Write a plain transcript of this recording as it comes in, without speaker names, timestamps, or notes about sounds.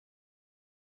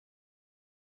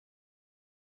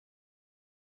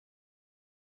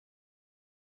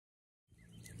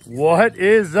What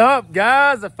is up,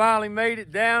 guys? I finally made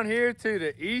it down here to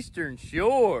the Eastern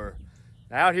Shore.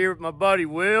 Out here with my buddy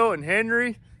Will and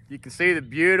Henry. You can see the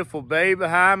beautiful bay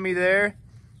behind me there.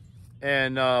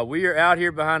 And we are out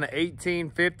here behind the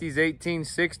 1850s,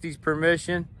 1860s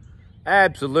permission.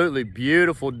 Absolutely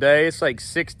beautiful day. It's like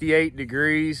 68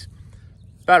 degrees.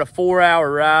 About a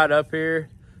 4-hour ride up here.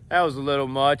 That was a little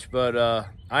much, but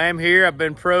I am here. I've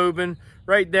been probing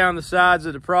right down the sides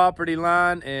of the property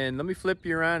line, and let me flip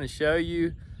you around and show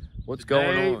you what's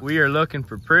going on. We are looking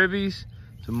for privies.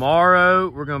 Tomorrow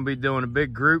we're going to be doing a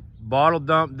big group bottle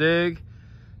dump dig.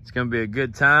 It's going to be a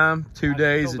good time. 2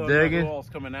 days of digging. Who all's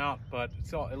coming out, but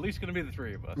it's at least going to be the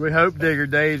three of us. We hope Digger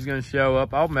Dave's going to show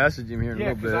up. I'll message him here in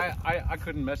a little bit. I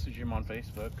couldn't message him on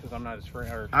Facebook because I'm not his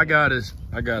friend. I got his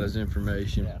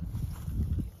information. Yeah.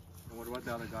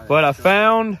 But I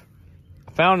found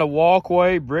a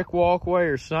walkway, brick walkway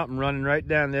or something running right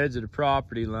down the edge of the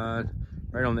property line,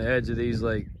 right on the edge of these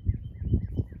like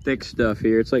thick stuff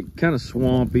here. It's like kind of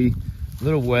swampy, a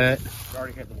little wet. You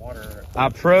already hit the water. I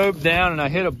probed down and I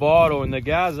hit a bottle, and the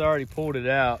guys already pulled it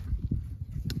out,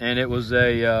 and it was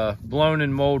a blown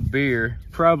in mold beer.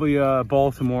 Probably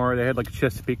Baltimore. They had like a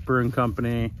Chesapeake Brewing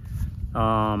Company.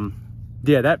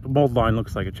 Yeah, that mold line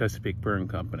looks like a Chesapeake Brewing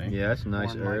Company. Yeah, that's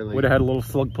nice early. Would have had a little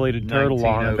slug-plated turtle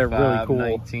on it. They're really cool.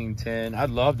 1910.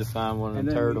 I'd love to find one of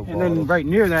the turtle bottles. And then right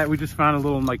near that, we just found a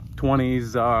little like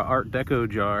 20s Art Deco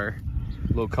jar.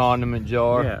 Little condiment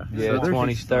jar. Yeah, so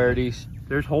 20s, 30s.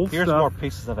 There's whole Here's stuff. more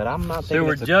pieces of it. I'm not. So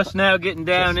we're just now getting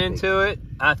down into it.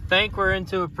 I think we're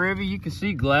into a privy. You can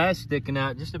see glass sticking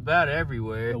out just about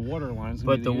everywhere. The water lines.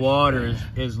 But the water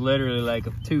is literally like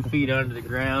 2 feet under the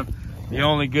ground. The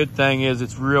only good thing is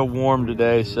it's real warm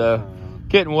today, so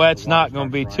getting wet's not going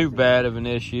to be too bad of an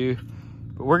issue.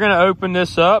 But we're going to open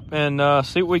this up and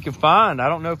see what we can find. I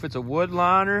don't know if it's a wood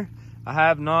liner. I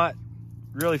have not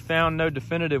really found no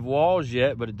definitive walls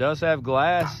yet, but it does have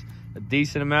glass, a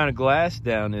decent amount of glass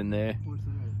down in there.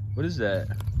 What is that?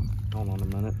 Hold on a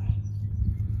minute.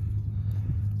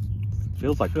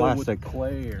 Feels like plastic.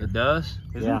 Clay or... It does?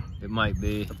 Yeah. It might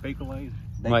be. The Bakelite.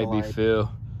 Might be Phil.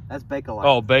 That's Bakelite.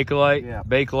 Oh, Bakelite? Yeah.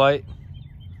 Bakelite.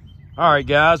 All right,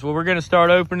 guys. Well, we're going to start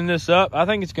opening this up. I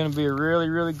think it's going to be a really,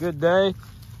 really good day.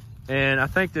 And I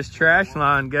think this trash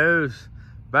line goes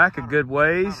back a good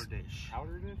ways.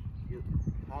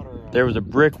 There was a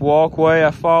brick walkway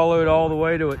I followed all the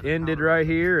way to it ended right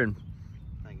here and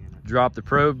dropped the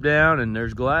probe down, and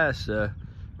there's glass. So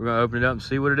we're going to open it up and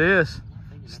see what it is.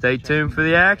 Stay tuned for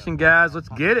the action, guys. Let's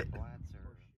get it.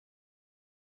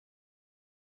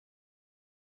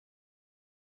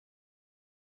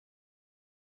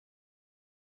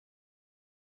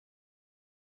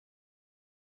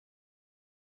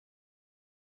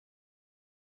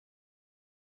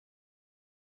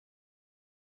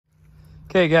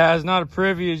 Okay, guys, not a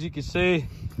privy as you can see,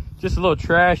 just a little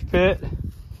trash pit.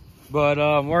 But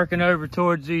I'm working over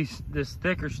towards this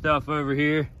thicker stuff over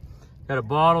here. Got a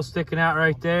bottle sticking out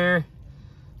right there,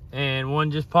 and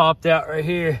one just popped out right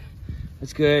here.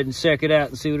 Let's go ahead and check it out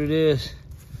and see what it is.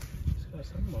 It's got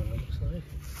something on it, looks like.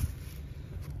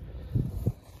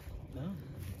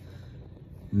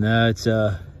 No,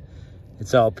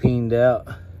 it's all peened out.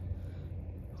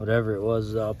 Whatever it was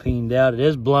is all peened out. It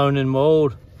is blown in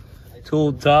mold.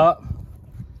 Tooled top.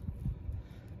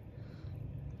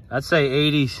 I'd say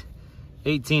 80s,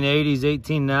 1880s,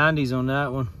 1890s on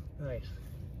that one. Nice.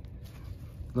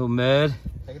 Little med.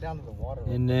 Take it down to the water.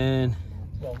 And then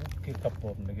Well, we'll get a couple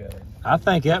of them together. I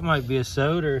think that might be a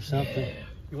soda or something. Yeah.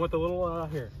 You want the little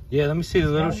here? Yeah, let me see the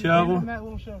little shovel. That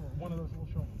little shovel. One of those little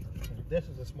shovels. This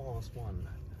is the smallest one.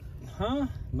 Huh?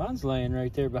 Mine's laying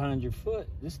right there behind your foot.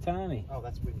 This tiny. Oh,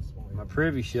 that's really small. My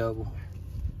privy shovel.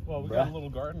 Well, we got a little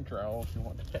garden trowel if you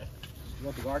want that. You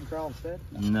want the garden trowel instead?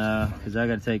 No, because I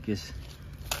got to take this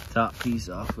top piece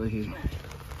off of here.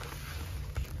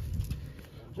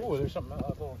 Oh, there's something, a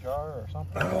little jar or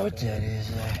something. Oh, what that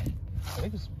is that? I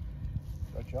think it's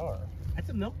a jar. That's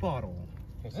a milk bottle.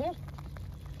 Is it?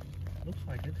 Looks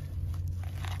like it.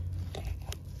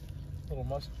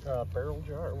 Little barrel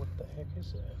jar. What the heck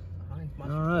is that? I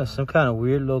don't know, some kind of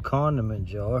weird little condiment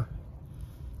jar.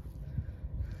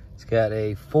 It's got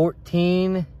a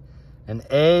 14, an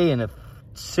A, and a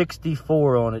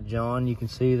 64 on it, John. You can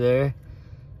see there.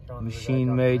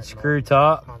 Machine-made screw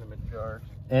top.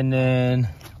 And then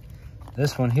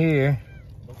this one here.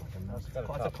 It's a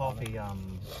coffee,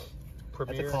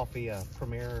 that's a coffee,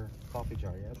 Premier coffee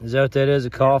jar, yeah. Is that what that is, a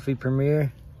coffee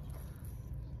Premier?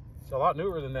 It's a lot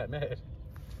newer than that net.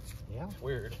 Yeah. It's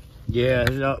weird. Yeah,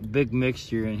 there's a big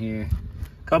mixture in here.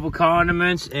 Couple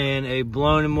condiments and a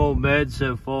blown in mold bed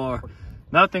so far.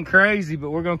 Nothing crazy, but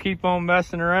we're gonna keep on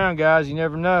messing around, guys. You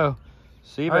never know.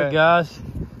 See you back, guys.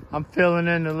 I'm filling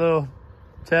in the little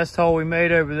test hole we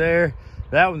made over there.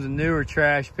 That one's a newer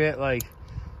trash pit, like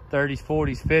 30s,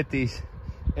 40s, 50s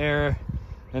era.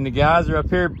 And the guys are up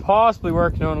here possibly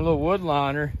working on a little wood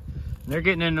liner. And they're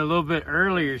getting into a little bit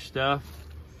earlier stuff.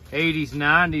 80s,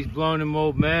 90s, blown them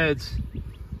old meds.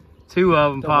 2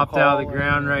 of them popped out of the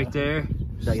ground right there.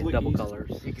 Double colors.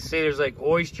 You can see there's like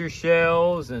oyster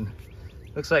shells and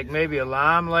looks like maybe a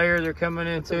lime layer they're coming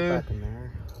into.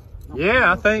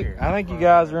 Yeah, I think you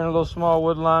guys are in a little small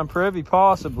wood line privy,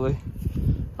 possibly.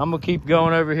 I'm gonna keep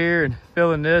going over here and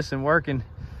filling this and working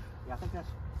Yeah, I think that's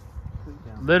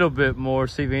a little bit more,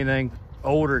 see if anything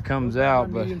older comes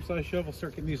out. But medium-sized shovel,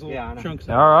 start getting these little chunks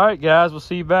out. all right, guys, we'll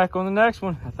see you back on the next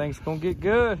one. I think it's gonna get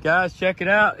good. Guys, check it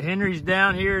out. Henry's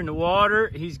down here in the water.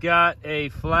 He's got a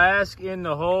flask in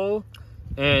the hole,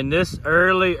 and this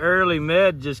early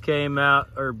med just came out,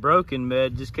 or broken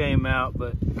med just came out,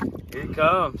 but here it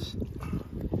comes.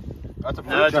 That's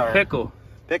a It's a pickle.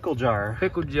 Pickle jar.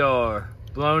 Pickle jar.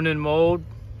 Blown in mold.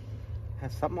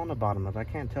 Has something on the bottom of it. I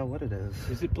can't tell what it is.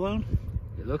 Is it blown?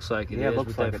 It looks like it Yeah, it is looks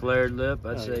with like that it. flared lip.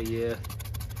 I'd say yeah.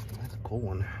 That's a cool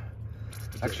one.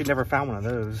 Actually never found one of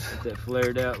those. With that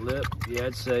flared out lip. Yeah,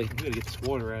 I'd say. We gotta get this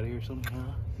water out of here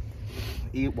somehow.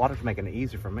 Water's making it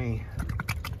easier for me.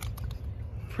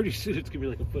 Pretty soon it's gonna be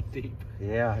like a foot deep.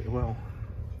 Yeah, it will.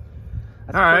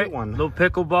 That's All a right, great one. little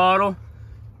pickle bottle.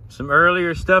 Some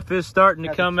earlier stuff is starting to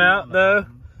Has a come tune out on the though.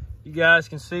 bottom. You guys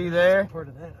can see there. Part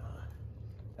of that.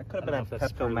 That could have I been a don't know if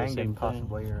that's Pepto part of the same Mangan thing.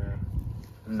 possibly, or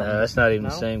No, that's not even No?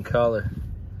 the same color.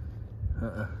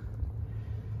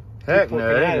 Heck no, looking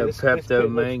that at ain't it. no This Pepto looks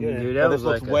Mangan, good. dude. Oh, That this was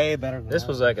looks like way better than this that.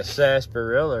 was like a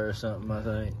sarsaparilla or something, I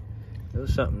think. It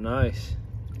was something nice.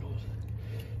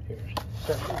 Here,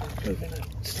 start moving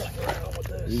stuff around with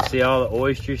this. You see all the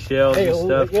oyster shells and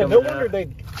stuff yeah, coming no wonder out. they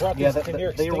brought Yeah, these to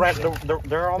near they were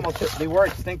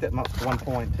extinct at one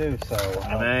point too. So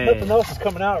Man. nothing else is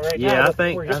coming out right now. Yeah, I Look,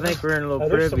 think we're getting- we're in a little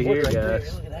there's some privy wood here, right there.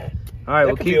 guys. Look at that. All right, That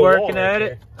we'll could be keep a wall working right at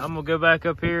it. there. I'm gonna go back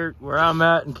up here where I'm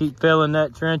at and keep filling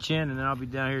that trench in, and then I'll be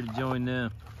down here to join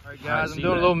them. All right, guys, I'm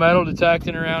doing a little metal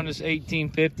detecting around this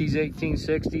 1850s,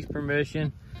 1860s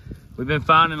permission. We've been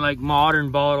finding like modern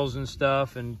bottles and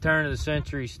stuff and turn of the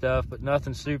century stuff, but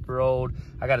nothing super old.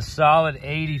 I got a solid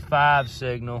 85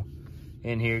 signal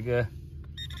in here, go.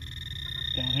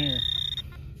 Down here.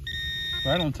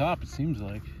 Right on top, it seems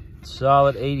like.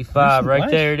 Solid 85, right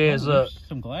there it is, look. There's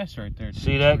some glass right there.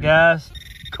 See that, guys?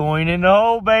 Coin in the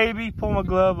hole, baby. Pull my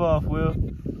glove off, Will.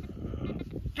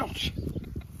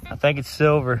 I think it's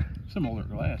silver. Some older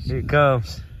glass. Here it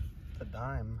comes. it's a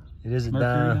dime. It is a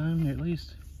Mercury dime. dime, at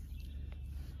least.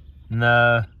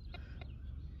 No.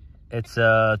 It's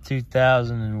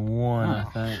 2001, I Oh.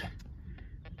 think.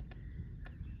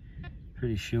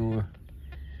 Pretty sure.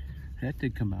 That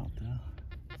did come out, though.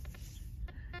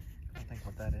 I don't think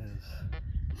what that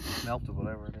is. Melted,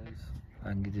 whatever it is. I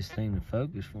can get this thing to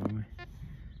focus for me.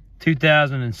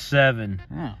 2007,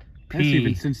 Oh. P. That's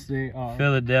even since they,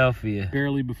 Philadelphia.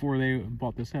 barely before they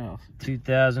bought this house.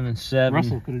 2007.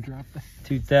 Russell could have dropped that.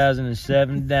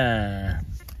 2007 dime.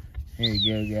 Here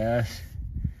you go, guys.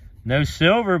 No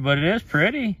silver, but it is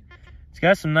pretty. It's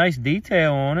got some nice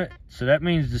detail on it, so that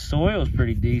means the soil is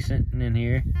pretty decent in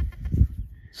here.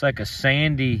 It's like a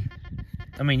sandy,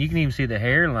 I mean, you can even see the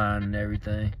hairline and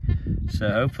everything. So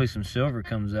hopefully some silver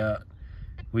comes out.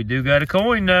 We do got a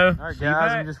coin though. All right,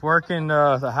 guys, I'm just working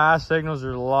the high signals.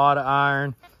 There's a lot of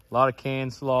iron, a lot of can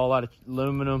slaw, a lot of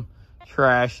aluminum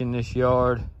trash in this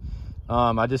yard.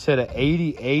 I just hit an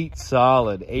 88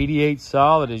 solid. 88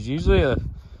 solid is usually a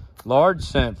large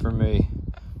cent for me.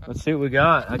 Let's see what we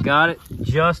got. I got it,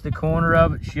 just the corner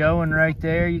of it showing right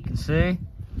there, you can see.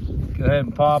 Go ahead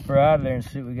and pop her out of there and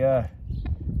see what we got.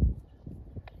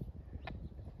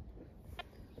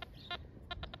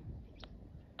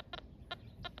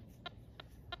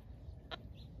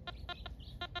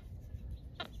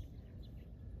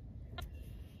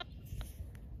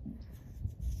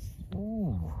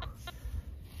 Ooh,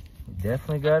 we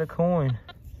definitely got a coin.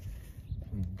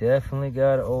 We definitely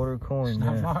got an older coin It's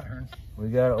not there. modern. We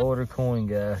got an older coin,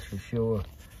 guys, for sure.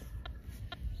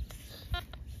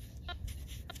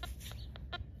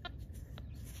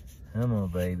 Come on,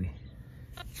 baby.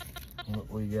 What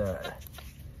we got?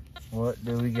 What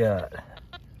do we got?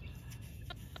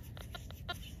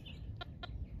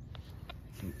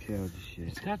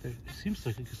 It's got the, it seems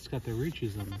like it's got the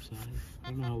reaches on the side. I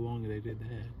don't know how long they did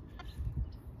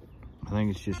that. I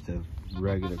think it's just a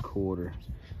regular quarter.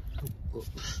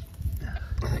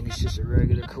 I think it's just a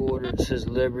regular quarter. It says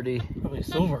Liberty. Probably a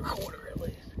silver quarter at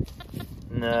least.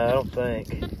 No, I don't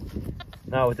think.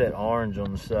 Not with that orange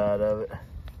on the side of it.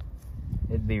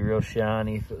 It'd be real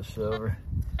shiny if it was silver.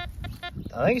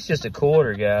 I think it's just a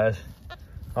quarter, guys.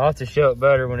 I'll have to show it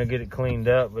better when I get it cleaned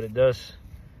up, but it does,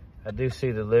 I do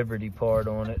see the Liberty part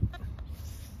on it.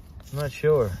 I'm not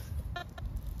sure.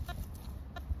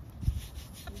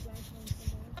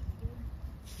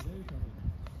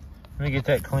 Let me get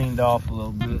that cleaned off a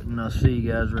little bit and I'll see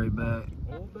you guys right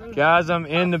back. Guys, I'm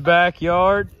in the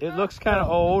backyard. It looks kind of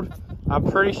old. I'm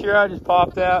pretty sure I just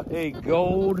popped out a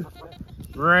gold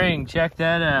ring. Check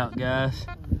that out, guys.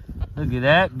 Look at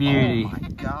that beauty. Oh my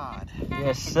God.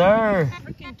 Yes, sir.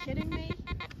 Freaking kidding me?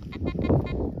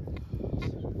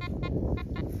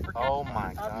 Oh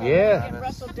my God. Yeah. Get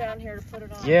Russell down here to put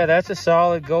it on. Yeah, that's a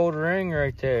solid gold ring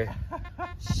right there.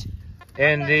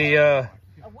 And the A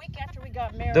week after we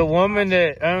got married. the woman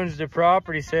that owns the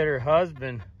property said her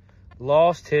husband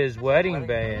lost his wedding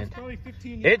band.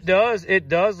 It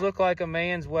does look like a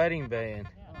man's wedding band.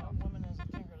 Yeah, a woman has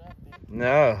a finger that big.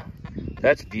 No,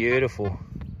 that's beautiful.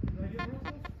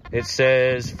 It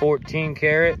says 14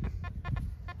 karat.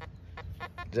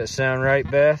 Does that sound right,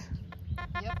 Beth?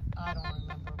 Yep, I don't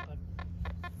remember, but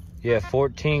Yeah,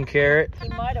 14 karat. he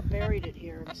might have buried it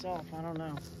here himself. I don't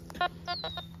know.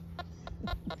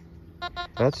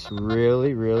 That's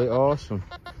really, really awesome.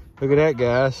 Look at that,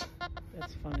 guys.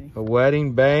 That's funny. A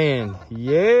wedding band.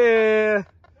 Yeah.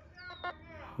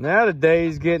 Now the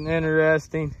day's getting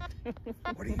interesting.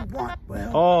 What do you want,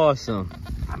 Will? Awesome.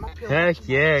 I'm up here. Heck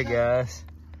yeah, guys.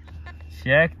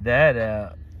 Check that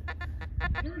out.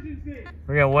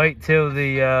 We're gonna wait till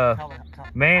the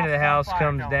man of the house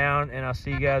comes down and I'll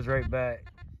see you guys right back.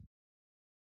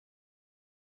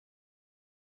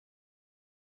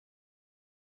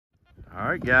 All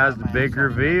right, guys, the big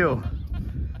reveal.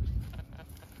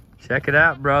 Check it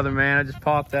out, brother, man. I just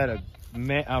popped out a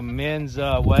men's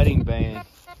wedding band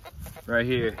right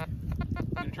here.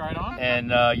 Did you try it on?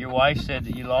 And your wife said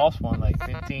that you lost one like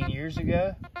 15 years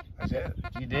ago. I did.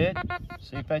 You did?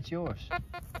 See if that's yours.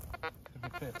 If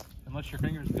it fits. Unless your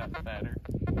fingers got fatter.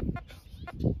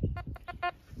 It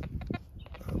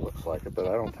looks like it, but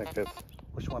I don't think that's.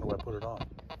 Which one do I put it on?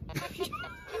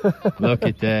 Look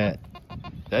at that.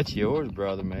 That's yours,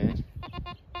 brother, man.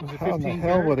 How in the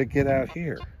hell would it get out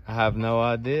here? I have no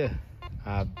idea.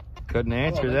 I couldn't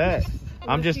answer that.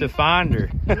 I'm just a finder.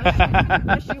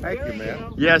 Unless you Thank you, bury man.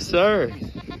 him. Yes, sir.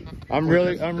 I'm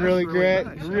really That's glad,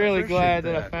 nice. I really glad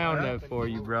that I appreciate found that. that for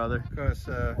you, brother. Because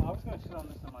I was going to sit on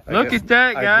this on my Look at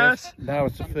that, guys. Now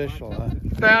it's official, huh?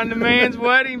 Found the man's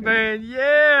wedding band.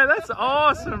 Yeah, that's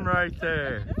awesome right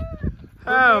there.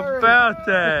 How about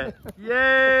that?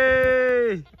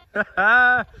 Yay!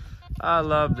 I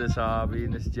love this hobby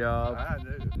and this job.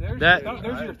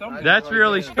 That's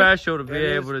really special to be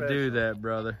able to do that,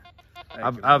 brother.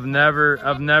 I've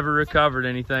never recovered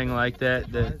anything like that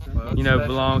you know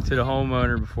belonged to the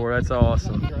homeowner before. That's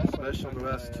awesome. Special to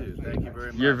us too. Thank you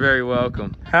very much. You're very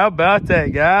welcome. How about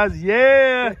that, guys?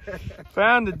 Yeah,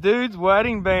 found the dude's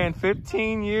wedding band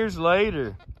 15 years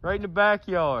later, right in the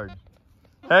backyard.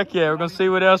 Heck yeah, we're gonna see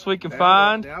what else we can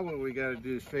find. Now what we got to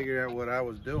do is figure out what I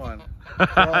was doing,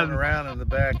 crawling around in the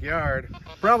backyard,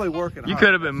 probably working. You hard.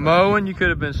 could have been mowing, you could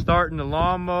have been starting the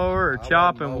lawnmower or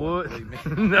chopping wood.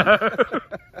 No.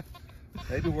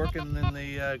 Maybe working in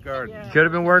the garden. Yeah. You could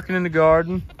have been working in the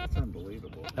garden. That's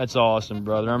unbelievable. That's awesome,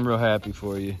 brother. I'm real happy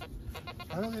for you.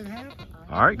 How did it happen?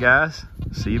 All right, guys.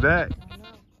 See you back.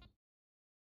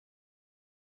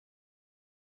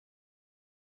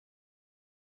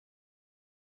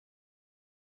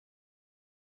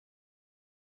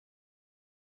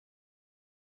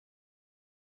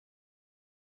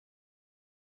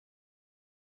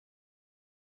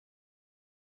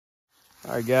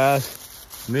 All right,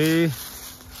 guys. Me,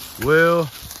 Will,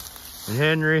 and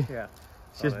Henry. Yeah.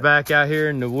 Just back out here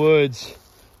in the woods,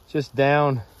 just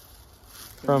down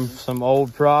from some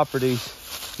old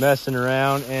properties, messing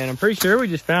around, and I'm pretty sure we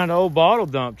just found an old bottle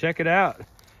dump. Check it out.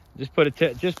 Just put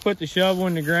the shovel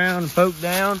in the ground and poke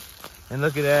down, and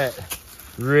look at that,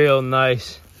 real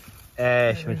nice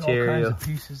ash material. All kinds of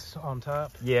pieces on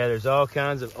top. Yeah, there's all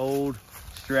kinds of old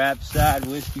strap side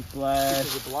whiskey flask.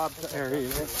 There's a blob area.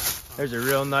 There's a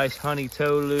real nice honey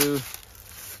tolu.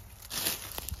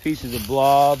 Pieces of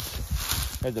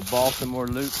blobs. There's a Baltimore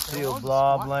loop seal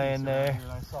blob laying there.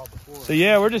 So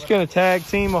yeah, we're just gonna tag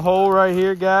team a hole right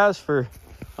here, guys, for, I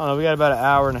don't know, we got about an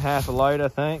hour and a half of light, I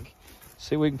think.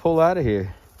 See what we can pull out of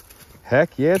here.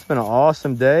 Heck yeah, it's been an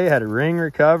awesome day. Had a ring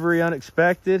recovery,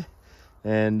 unexpected.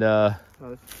 And Nice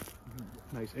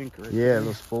ink right yeah, a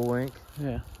little spool ink.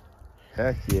 Yeah.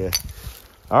 Heck yeah.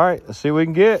 All right, let's see what we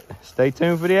can get. Stay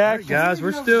tuned for the action. Guys,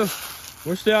 we're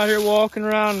We're still out here walking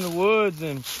around in the woods,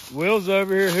 and Will's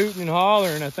over here hooting and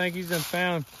hollering. I think he's done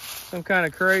found some kind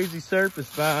of crazy surface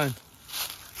find.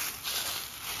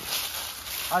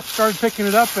 I started picking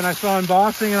it up and I saw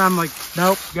embossing, and I'm like,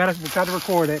 nope, gotta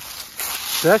record it.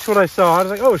 So that's what I saw. I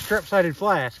was like, oh, a strap-sided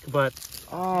flask, but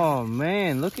Oh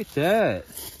man, look at that.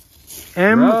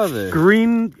 M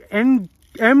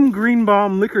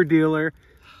Greenbaum liquor dealer,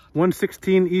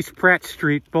 116 East Pratt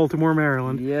Street, Baltimore,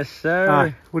 Maryland. Yes,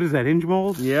 sir. What is that, Inge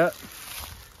mold? Yep.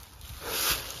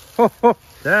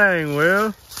 Dang,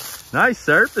 Will. Nice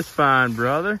surface find,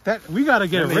 brother. That we gotta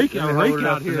get a rake hold it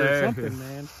out up here there. or something,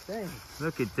 man. Dang.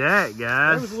 Look at that,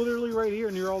 guys. That was literally right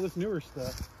here near all this newer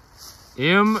stuff.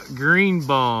 M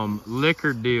Greenbaum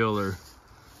liquor dealer,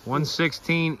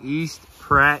 116 East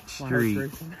Pratt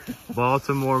Street,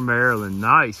 Baltimore, Maryland.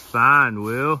 Nice find,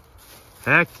 Will.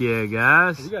 Heck yeah,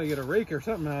 guys. We gotta get a rake or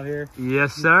something out here.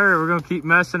 Yes, sir. We're gonna keep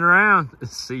messing around.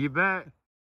 See you back.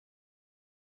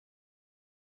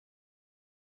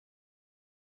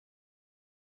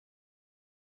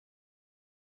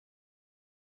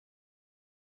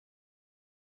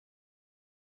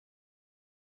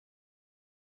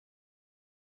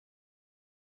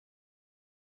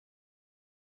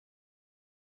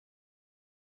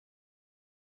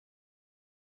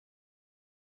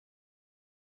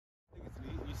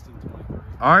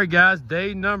 All right, guys,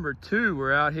 day number 2.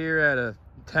 We're out here at a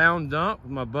town dump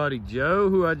with my buddy Joe,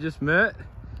 who I just met,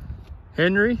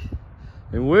 Henry,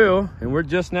 and Will, and we're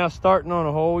just now starting on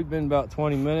a hole. We've been about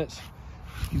 20 minutes.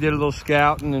 We did a little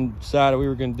scouting and decided we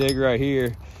were gonna dig right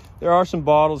here. There are some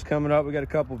bottles coming up. We got a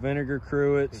couple vinegar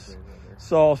cruets,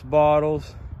 sauce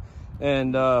bottles,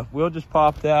 and Will just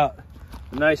popped out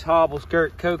a nice hobble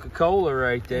skirt Coca-Cola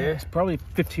right there. It's probably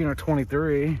 15 or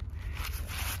 23.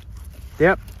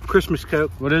 Yep, Christmas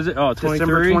Coke. What is it? Oh, 23?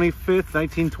 December 25th,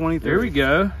 1923. There we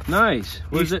go. Nice.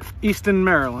 What is it? Easton,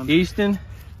 Maryland. Easton?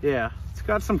 Yeah. It's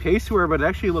got some caseware, but it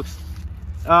actually looks...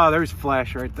 Oh, there's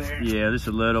flash right there. Yeah, this is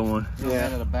a little one.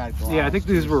 Yeah, I think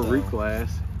these were root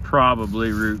glass.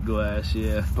 Probably root glass,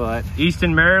 yeah. But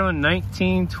Easton, Maryland,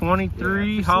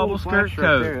 1923 yeah, hobble skirt right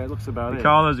coat. there. That looks about it. We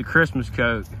call those a Christmas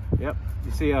coat. Yep.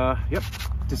 You see, yep.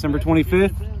 December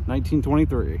 25th,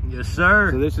 1923. Yes,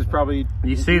 sir. So this is probably...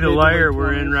 You see the layer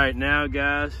we're in right now,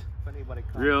 guys.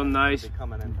 Real nice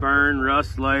burn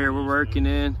rust layer we're working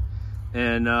in.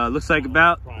 And looks like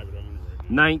about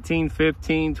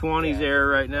 1915, 20s era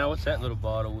right now. What's that little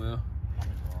bottle, Will?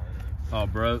 Oh,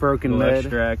 broken med.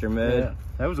 Extractor med. Yeah.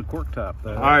 That was a cork top,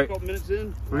 though. All right,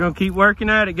 we're gonna keep working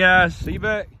at it, guys. See you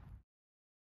back.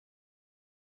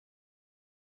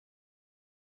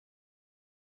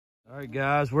 All right,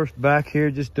 guys, we're back here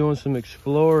just doing some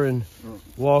exploring,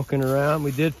 walking around.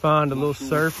 We did find a little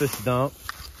surface dump,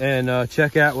 and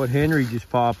check out what Henry just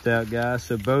popped out, guys.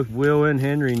 So both Will and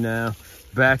Henry now,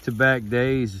 back-to-back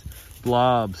days,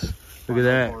 blobs. Look at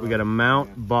that. We got a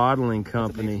Mount Bottling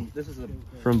Company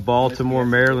from Baltimore,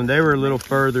 Maryland. They were a little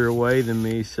further away than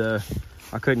me, so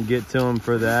I couldn't get to them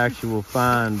for the actual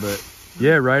find. But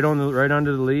yeah, right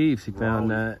under the leaves, he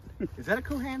found that. Is that a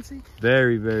Cohansey?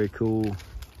 Very, very cool.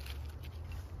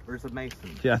 Or is it Mason?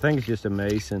 Yeah, I think it's just a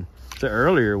Mason. It's an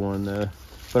earlier one though.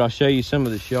 But I'll show you some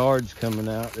of the shards coming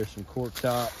out. There's some cork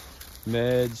top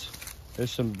meds.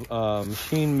 There's some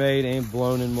machine made and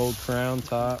blown in mold crown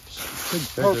tops. Big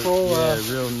purple. Yeah,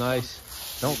 real nice.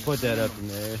 Don't put that up in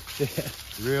there. Yeah.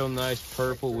 Real nice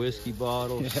purple whiskey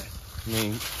bottles. Yeah. I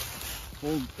mean,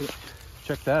 Well,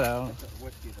 check that out.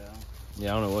 Whiskey though.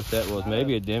 yeah, I don't know what that was.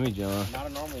 Maybe a demijohn. Not a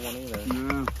normal one either.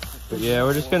 No. But yeah,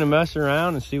 we're just gonna mess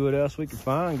around and see what else we can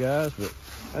find, guys. But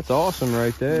that's awesome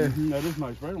right there. That is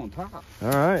nice, right on top. All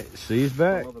right, see you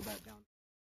back.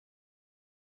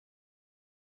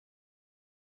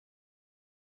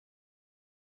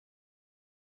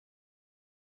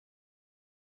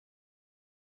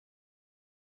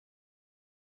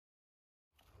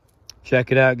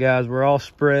 Check it out, guys. We're all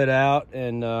spread out,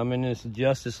 and I'm in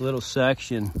just this little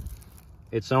section.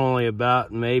 It's only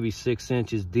about maybe 6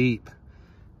 inches deep.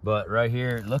 But right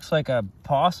here, it looks like I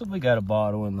possibly got a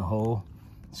bottle in the hole.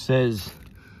 It says,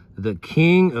 the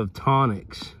King of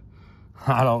Tonics.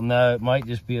 I don't know, it might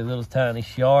just be a little tiny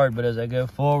shard, but as I go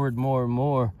forward more and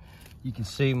more, you can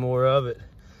see more of it.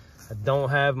 I don't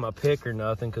have my pick or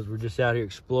nothing because we're just out here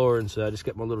exploring, so I just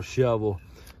got my little shovel.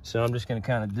 So I'm just gonna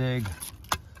kind of dig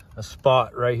a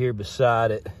spot right here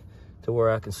beside it to where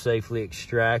I can safely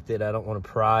extract it. I don't want to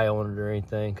pry on it or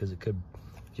anything because it could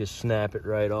just snap it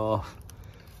right off.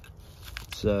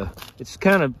 So it's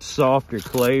kind of softer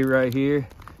clay right here.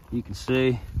 You can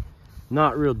see,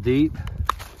 not real deep,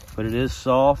 but it is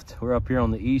soft. We're up here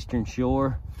on the eastern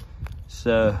shore.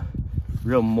 So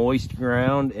real moist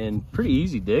ground and pretty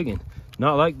easy digging.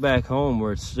 Not like back home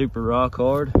where it's super rock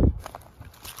hard.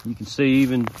 You can see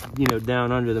even, you know,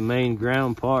 down under the main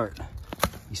ground part,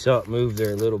 you saw it move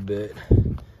there a little bit.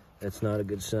 That's not a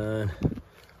good sign.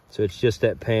 So it's just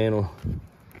that panel.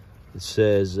 It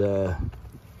says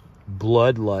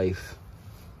blood life.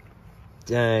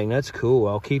 Dang, that's cool.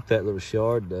 I'll keep that little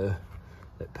shard though,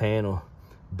 that panel.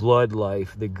 Blood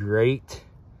life, the great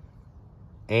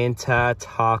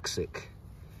anti-toxic.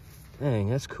 Dang,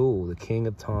 that's cool. The king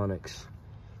of tonics.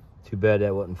 Too bad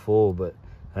that wasn't full, but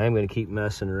I am going to keep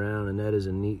messing around, and that is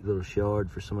a neat little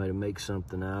shard for somebody to make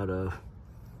something out of.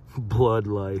 Blood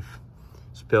life.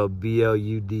 Spelled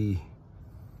B-L-U-D.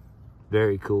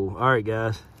 Very cool. All right,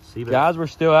 guys. See you guys, we're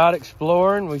still out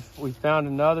exploring. We found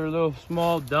another little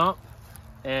small dump,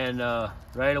 and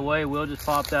right away, Will just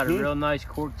popped out a real nice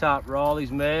corktop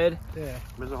Raleigh's med. Yeah.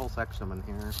 There's a whole section in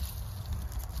here.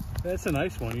 That's a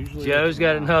nice one. Usually Joe's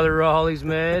got another Raleigh's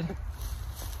med.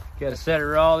 Got a set of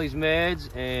Raleigh's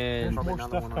meds, and there's more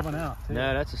stuff coming out too.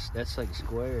 No, that's like a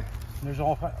square. And there's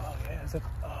all, oh yeah, is that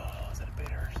a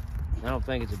bitters? I don't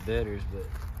think it's a bitters, but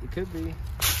it could be.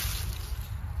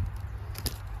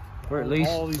 We're at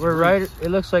least, we're right, it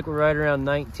looks like we're right around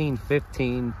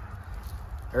 1915,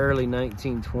 early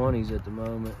 1920s at the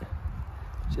moment.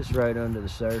 Just right under the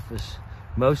surface.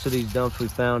 Most of these dumps we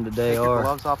found today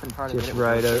are just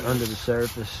right under the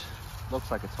surface.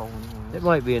 Looks like it's holding. It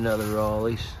might be another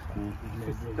Raleigh's.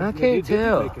 I can't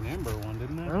tell. Make an ember one,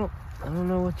 didn't it? I don't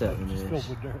know what that one is. Filled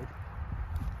with dirt.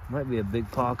 Might be a big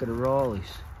pocket of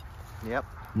Raleigh's. Yep.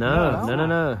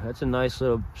 No. That's a nice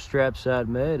little strap side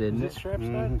med, isn't it? Strap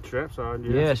side? Strap side,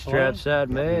 Yeah, strap side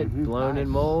med, blown in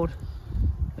mold.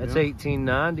 That's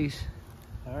 1890s.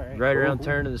 All right. Right around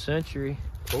turn of the century.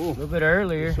 Cool. A little bit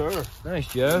earlier. Sure. Nice,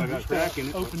 Joe. I got crack in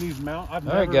it. Open these mounds. All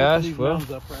right, guys. Well,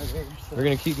 we're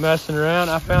gonna keep messing around.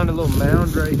 I found a little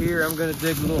mound right here. I'm gonna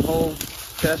dig a little hole,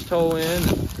 chest hole in,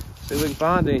 see if we can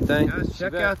find anything. Guys,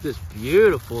 check out this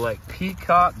beautiful, like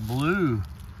peacock blue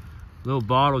little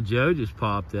bottle Joe just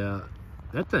popped out.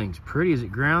 That thing's pretty. Is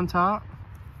it ground top?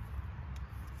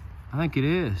 I think it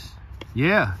is.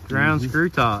 Yeah, ground screw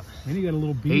top. And you got a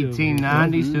little bead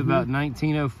 1890s to about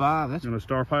 1905. That's And a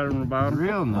star pattern on the bottom.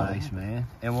 real nice, man.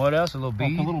 And what else? A little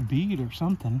bead? Like a little bead or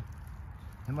something.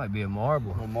 That might be a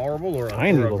marble. A marble or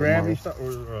Tiny a little gravity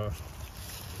marble.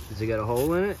 stuff. Does it got a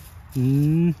hole in it?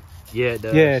 Mm. Yeah, it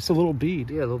does. Yeah, it's a little bead.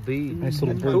 Yeah, a little bead. Nice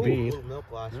little blue Cool. bead. Milk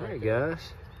glass All right, right there.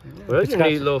 guys. Well, those are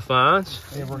neat little finds.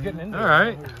 Yeah, we're getting into All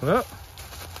right. Well,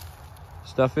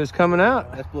 stuff is coming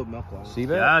out. That's blue milk glass. See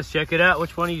that? Guys, check it out.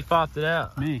 Which one of you popped it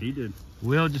out? Me. He did.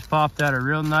 Will just popped out a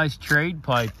real nice trade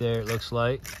pipe there, it looks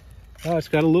like. Oh, it's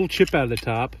got a little chip out of the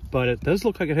top, but it does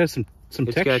look like it has some It's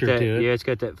texture got that, to it. yeah, it's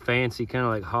got that fancy kind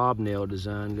of like hobnail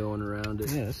design going around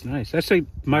it. Yeah, that's nice. That's like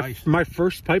my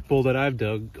first pipe bowl that I've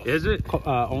dug. Is it?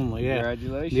 Only, yeah.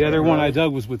 Congratulations. The other one I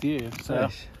dug was with you. So.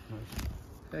 Nice.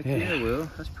 Heck yeah, Will.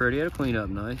 That's pretty. It'll clean up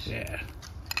nice. Yeah.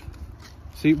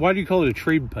 See, why do you call it a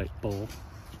trade pipe bowl?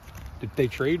 Did they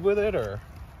trade with it, or?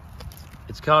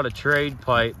 It's called a trade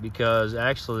pipe because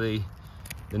actually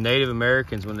the Native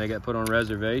Americans, when they got put on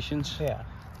reservations, Yeah.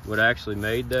 would actually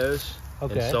made those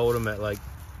and Okay. sold them at, like,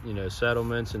 you know,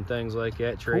 settlements and things like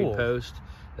that, trade Cool. posts.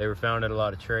 They were found at a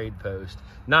lot of trade posts.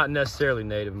 Not necessarily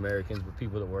Native Americans, but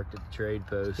people that worked at the trade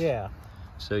posts. Yeah.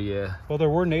 So yeah, Well, there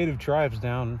were native tribes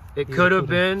down. it here, could have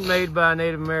including- been made by a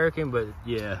Native American, but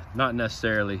yeah, not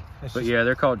necessarily. That's But just- yeah,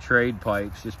 they're called trade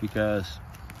pipes just because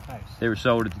Nice. they were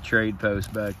sold at the trade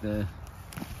post back then.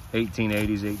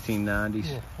 1880s, 1890s.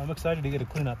 Cool. I'm excited to get a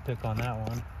cleanup pick on that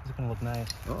one. It's gonna look nice.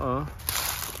 We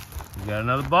got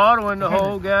another bottle in the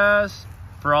hole, guys.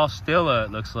 Frostilla,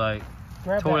 it looks like.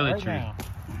 Grab Toiletry. that right now.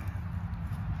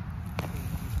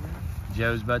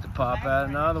 Joe's about to pop out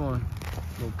another one.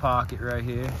 Little pocket right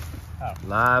here. Oh.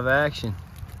 Live action.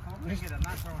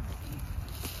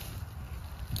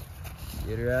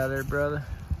 Get her out of there, brother.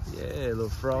 Yeah, a little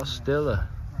Frostilla.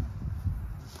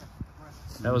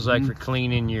 That was like for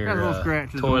cleaning your Got little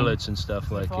scratches toilets and stuff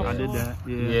like that. I did that.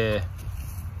 Yeah. Yeah,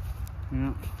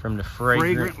 Yeah. from the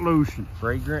fragrant lotion.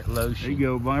 lotion. There you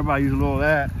go, boy. Everybody use a little of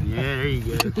that. Yeah, there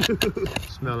you go.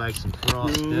 Smell like some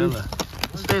Frostilla.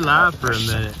 Let's stay live for a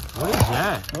minute. What is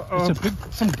that? It's a big,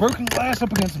 some broken glass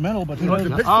up against metal, but It's a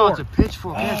pitchfork. Oh, it's a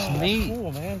pitchfork. That's neat.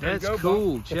 Cool, man. That's go,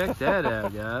 cool. Check that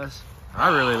out, guys.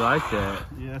 I really like that.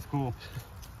 Yeah, that's cool.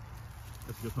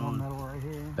 That's a good Some phone. metal right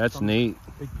here. That's Some neat.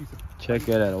 Big piece of Check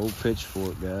that out, old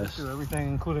pitchfork, guys. everything,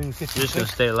 including kitchen Just gonna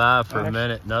sink. stay live for a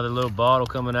minute. Another little bottle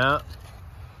coming out.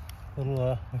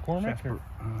 Little McCormick. Or,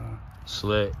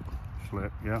 Slick.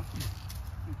 Slip, yeah.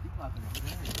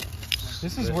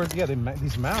 This is where, yeah,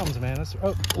 these mounds, man. That's,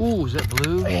 oh, Ooh, is that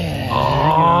blue? yeah,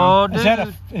 Oh, dude.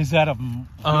 Is that a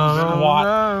Oh,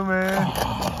 no, man.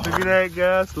 Look at that,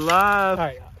 guys, live. All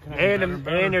right, And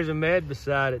there's a med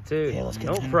beside it, too. Yeah, let's get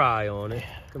Don't pry on it.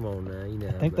 Come on now, you know.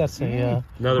 I think that's a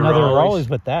another Raleigh's,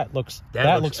 but that looks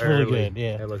really early. good.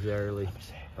 Yeah, That looks early.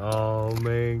 Oh,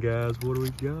 man, guys, what do we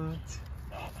got?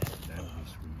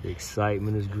 The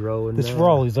excitement is growing. This now.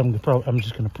 Raleigh's, I'm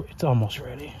just gonna. It's almost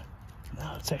ready.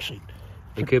 No, it's actually.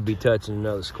 It could be touching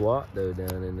another squat though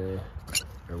down in there,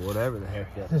 or whatever the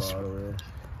heck that bottle is.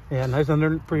 Yeah, nice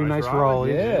under, pretty nice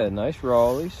Raleigh's. Yeah, nice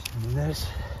Raleigh's. And this.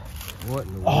 What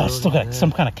in the Oh, world? it's still got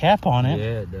some kind of cap on it.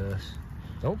 Yeah, it does.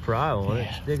 Don't pry on it.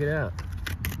 Just dig it out.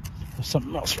 There's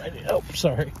something else right here. Oh,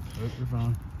 sorry. You're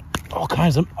fine. All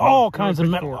kinds of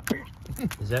metal up here.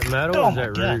 Is that metal or is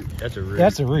that root? That's a root.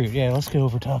 That's a root. Yeah, let's go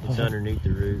over top It's of it. underneath the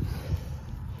root.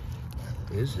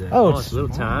 What is that? Oh, It's a little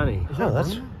tiny. Oh,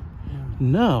 that's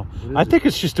no. I think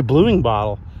it's just a bluing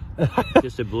bottle.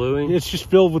 Just a bluing? It's just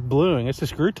filled with bluing. It's a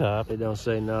screw top. It don't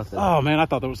say nothing. Oh man, I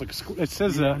thought that was like a it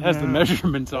says has the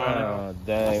measurements on it. Oh,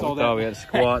 dang. We saw thought that. we had a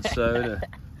squat soda.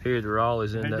 Here, the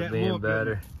Raleighs end Had up that being look,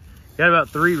 better. Got about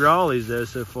 3 Raleighs, though,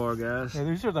 so far, guys. Yeah,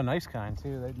 these are the nice kind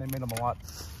too. They made them a lot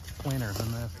cleaner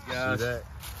than this. See that?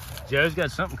 Joe's got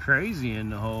something crazy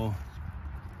in the hole.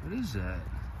 What is that?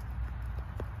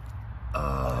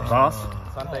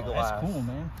 Sunday glass. That's cool,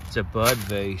 man. It's a bud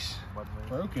vase.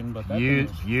 Broken, but that thing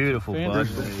was Beautiful bud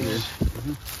fantastic.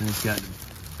 vase. And it's got the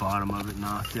bottom of it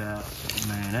knocked out.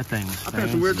 Man, that thing was I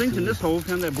found some weird things in this hole.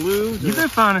 Found that blue. You've been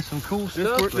finding some cool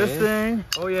stuff, This thing.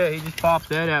 Oh yeah, he just popped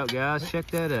that out, guys. Check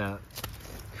that out.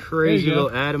 Crazy There you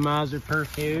little atomizer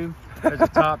perfume. There's a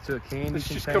top to a candy It's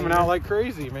just container. coming out like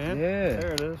crazy, man. Yeah.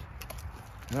 There it is.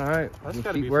 All right, That's we'll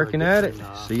gotta keep be working for a at good it.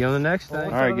 thing, See you on the next thing.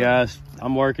 All All right, guys,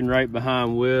 I'm working right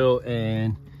behind Will,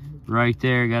 and right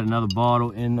there, got another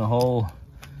bottle in the hole.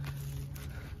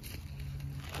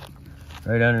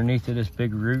 Right underneath it, this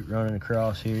big root running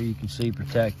across here. You can see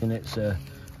protecting it, so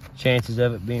chances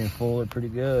of it being full are pretty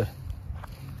good.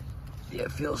 Yeah,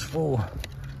 it feels full.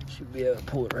 Should be able to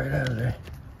pull it right out of there.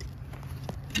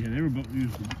 Yeah, they were both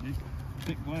using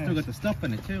thick glass. Still got the stuff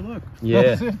in it too. Look.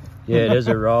 Yeah, yeah, it is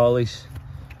a Raleigh's,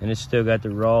 and it's still got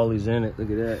the Raleigh's in it. Look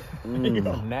at that.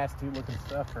 Nasty looking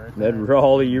stuff right That there.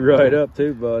 Raleigh you right up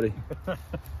too, buddy.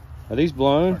 Are these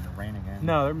blown? Starting to rain again.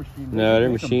 No, they're machine made. No, they're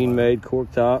Make 'em machine blow. made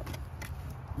cork top.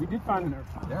 We did find them.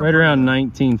 Right around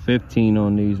 1915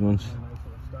 on these ones.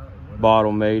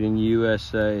 Bottle made in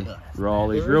USA.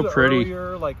 Raleigh's, real pretty.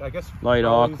 Earlier, like, I guess Light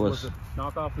Raleigh's aquas. was a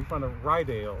knockoff. We found a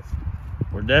Rydale's.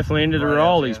 We're definitely into the Right,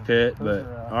 Raleigh's yeah. pit, Those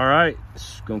but are, all right,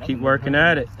 just gonna keep working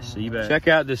at it. See you back. Check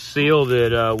out this seal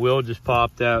that Will just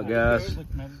popped out, guys.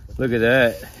 Look at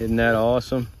that. Isn't that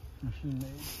awesome? Machine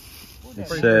made. It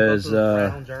says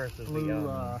Brown jars is Blue,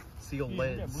 the sealed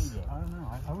lids. I don't know.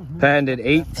 I was moving. patented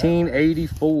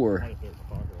 1884.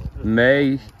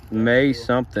 May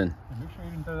something. Make sure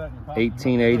you didn't throw that in your pocket.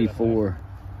 1884.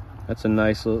 That's a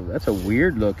nice little, that's a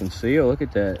weird looking seal. Look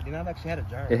at that. You know, I've actually had a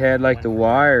jar. It had like the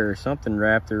wire or something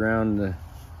wrapped around the,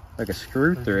 like a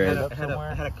screw It had thread.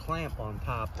 had a clamp on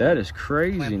top. That is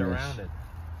clamped craziness. around it.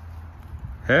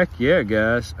 Heck yeah,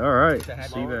 guys. All right. Wish I had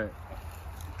See you more. back.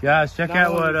 Guys, check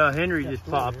out what Henry just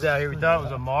popped out here. We thought it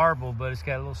was a marble, but it's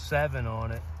got a little 7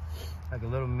 on it. Like a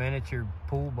little miniature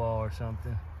pool ball or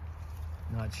something.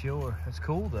 Not sure. That's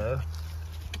cool though.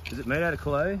 Is it made out of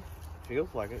clay? Feels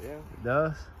like it, yeah. It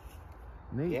does.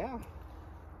 Neat. Yeah.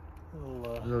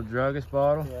 Little druggist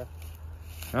bottle. Yeah.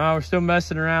 Oh, we're still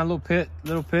messing around.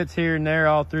 Little pits here and there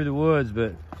all through the woods,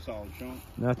 but Solid chunk.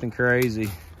 nothing crazy.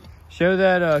 Show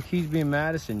that Keysby and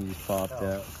Madison you just popped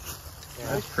out.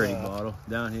 That's a pretty bottle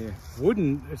down here.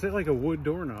 Wooden. Is it like a wood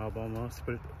doorknob almost?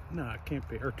 But no, it can't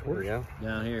be. Or There torch. we go.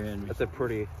 Down here, Henry. That's a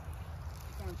pretty.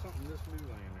 Find something this new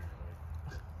laying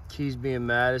there. Keysby and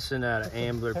Madison out of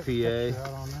Ambler, PA.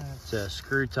 Out on that. It's a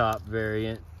screw top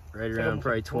variant, right around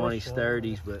probably 20s,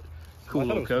 30s, but cool I thought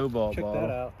little it cobalt Check bottle.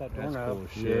 that out. That That's doorknob. cool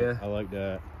as shit. Yeah. I like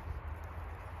that.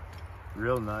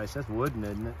 Real nice. That's wooden,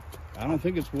 isn't it? I don't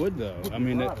think it's wood though. I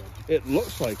mean, Rotted. it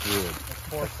looks like wood. It's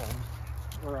porcelain.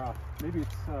 Or maybe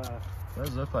it's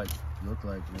Does look like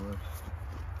wood.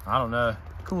 I don't know.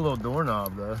 Cool little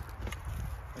doorknob though.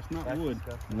 It's not wood.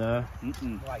 No.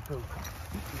 Mm-mm. Like who?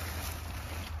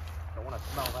 I want to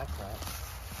smell that crap.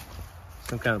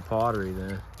 Some kind of pottery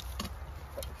then.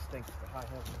 That stinks to high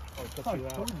heaven. probably put you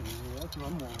out. That's what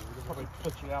I'm wondering. It'll probably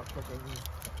put you out quicker.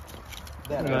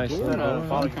 That Nice that, little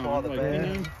bottle you doorknob, bought the like, bed.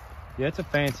 you know, Yeah, it's a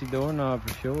fancy doorknob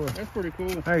for sure. that's pretty cool.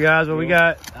 All right, guys. Well, we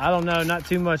got, I don't know, not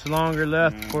too much longer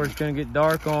left before it's going to get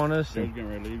dark on us. Joe's And getting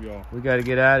ready to leave y'all. we got to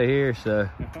get out of here, so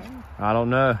I don't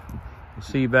know. We'll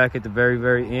see you back at the very,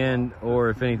 very end, or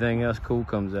if anything else cool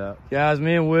comes out. Guys,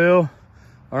 me and Will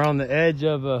are on the edge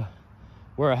of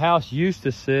where a house used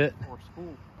to sit. Or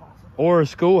school, possibly. Or a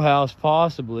schoolhouse,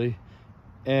 possibly.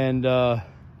 And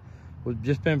we've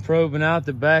just been probing out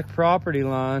the back property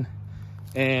line.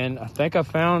 And I think I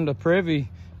found a privy.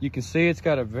 You can see it's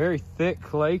got a very thick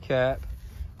clay cap.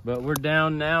 But we're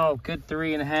down now a good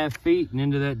 3.5 feet and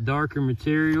into that darker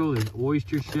material. There's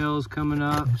oyster shells coming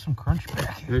up. There's some crunch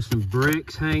back here. There's some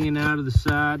bricks hanging out of the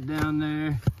side down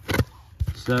there.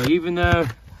 So even though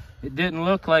it didn't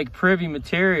look like privy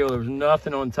material, there was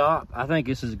nothing on top, I think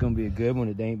this is gonna be a good one.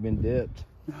 It ain't been dipped.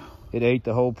 It ate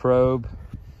the whole probe.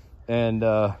 And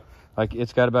like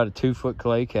it's got about a 2-foot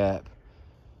clay cap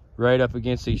right up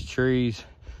against these trees.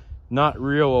 Not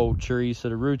real old trees, so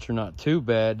the roots are not too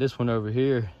bad. This one over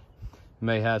here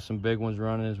may have some big ones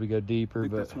running as we go deeper,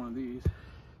 but that's one of these.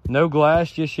 no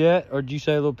glass just yet. Or did you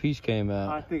say a little piece came out?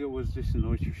 I think it was just an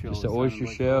oyster shell. Just an oyster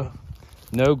shell.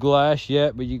 No glass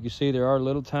yet, but you can see there are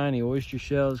little tiny oyster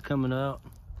shells coming out.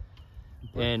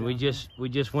 And we just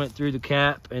went through the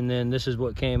cap, and then this is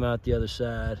what came out the other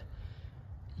side.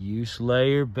 Use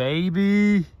layer,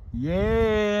 baby.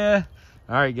 Yeah.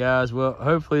 All right, guys. Well,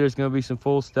 hopefully there's going to be some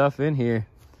full stuff in here.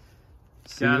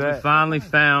 Guys, we finally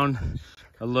found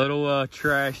a little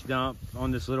trash dump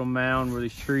on this little mound where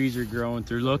these trees are growing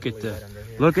through. Look at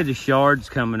the shards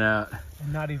coming out.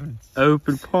 And not even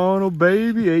Open panel,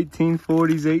 baby.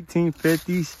 1840s,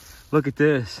 1850s. Look at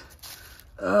this.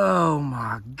 Oh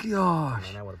my gosh.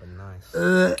 Man, that would have been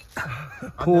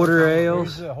nice. Porter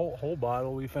ales. Here's a whole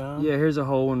bottle we found. Yeah, here's a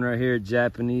whole one right here.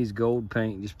 Japanese gold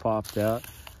paint just popped out.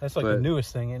 That's like the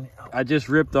newest thing in here. I just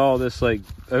ripped all this like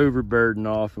overburden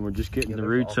off, and we're just getting the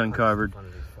roots uncovered.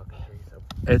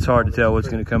 It's hard to tell what's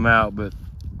going to come out, but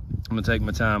I'm going to take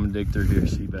my time and dig through here.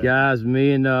 See, guys,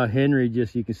 me and Henry,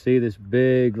 you can see this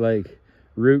big like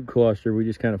root cluster. We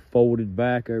just kind of folded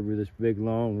back over this big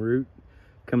long root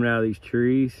coming out of these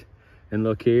trees. And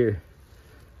look here,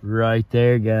 right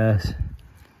there, guys.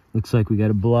 Looks like we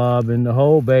got a blob in the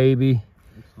hole, baby.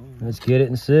 Let's get it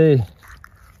and see.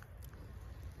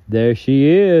 There she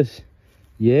is.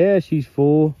 Yeah, she's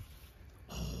full.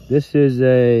 This is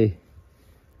a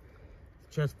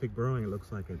Chesapeake Brewing, it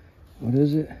looks like it. What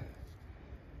is it?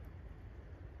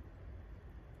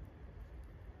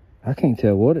 I can't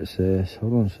tell what it says.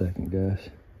 Hold on a second, guys.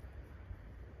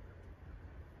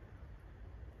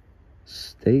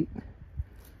 State?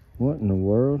 What in the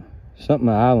world? Something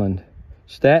Island.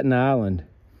 Staten Island.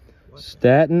 What?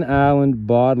 Staten Island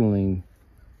Bottling.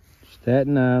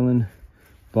 Staten Island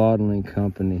Bottling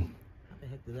Company.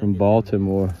 From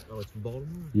Baltimore. Oh, it's from Baltimore?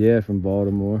 Yeah, from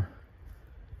Baltimore.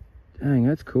 Dang,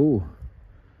 that's cool.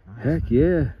 Nice. Heck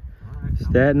yeah. Right,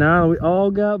 Staten Island, we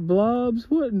all got blobs.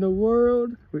 What in the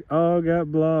world? We all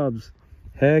got blobs.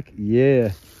 Heck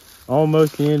yeah.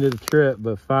 Almost the end of the trip,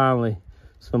 but finally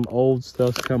some old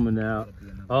stuff's coming out.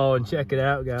 Oh, and check it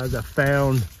out, guys. I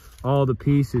found all the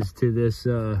pieces to this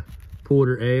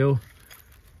porter ale.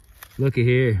 Look at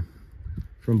here.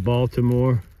 From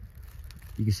Baltimore.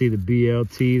 You can see the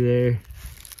BLT there.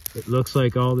 It looks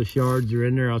like all the shards are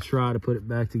in there. I'll try to put it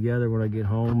back together when I get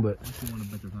home, but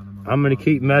I'm gonna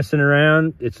keep messing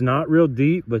around. It's not real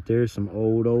deep, but there's some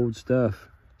old stuff.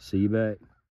 See you back.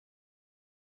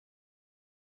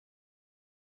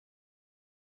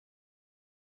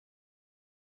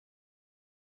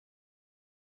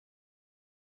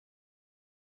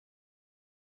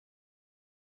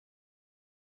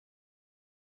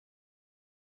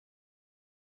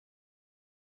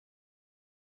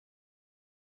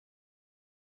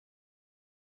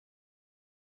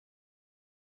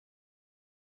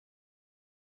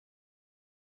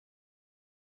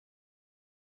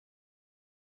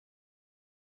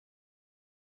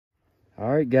 All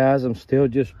right, guys, I'm still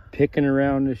just picking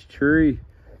around this tree.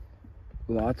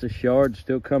 Lots of shards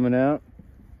still coming out.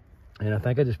 And I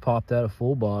think I just popped out a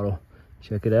full bottle.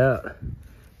 Check it out.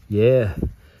 Yeah,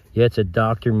 it's a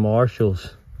Dr.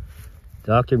 Marshall's.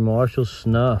 Dr. Marshall's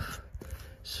snuff.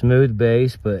 Smooth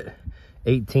base, but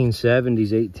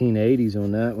 1870s, 1880s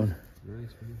on that one.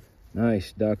 Nice, man.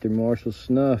 Nice, Dr. Marshall's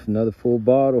snuff. Another full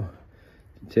bottle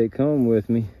to take home with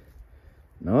me.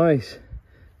 Nice.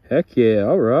 Heck yeah,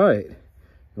 all right.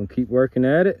 Gonna keep working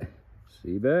at it.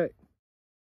 See you back.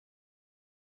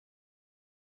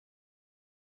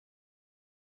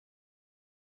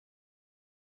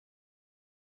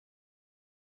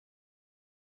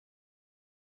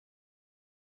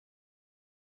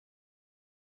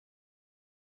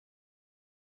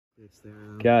 It's there.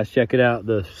 Guys, check it out.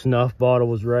 The snuff bottle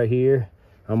was right here.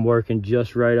 I'm working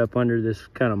just right up under this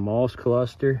kind of moss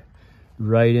cluster.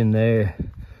 Right in there.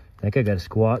 I think I got a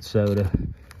squat soda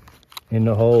in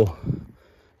the hole.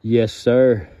 Yes,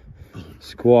 sir.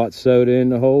 Squat soda in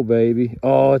the hole, baby.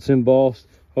 Oh, it's embossed.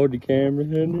 Hold the camera,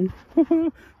 Henry.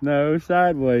 No,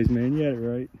 sideways, man. You had it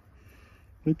right.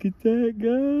 Look at that,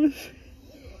 guys.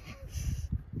 Yes.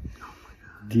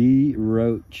 D.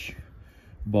 Roach,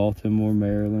 Baltimore,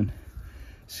 Maryland.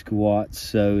 Squat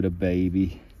soda,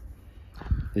 baby.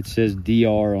 It says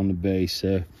DR on the base,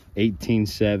 so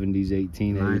 1870s,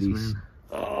 1880s. Nice, man.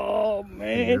 Oh,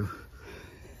 man.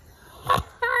 Yeah.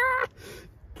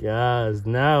 Guys,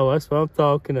 now that's what I'm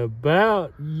talking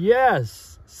about.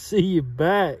 Yes. See you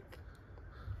back.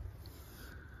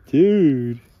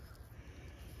 Dude.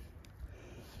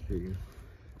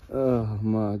 Oh,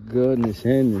 my goodness,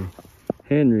 Henry.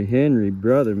 Henry,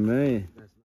 brother, man.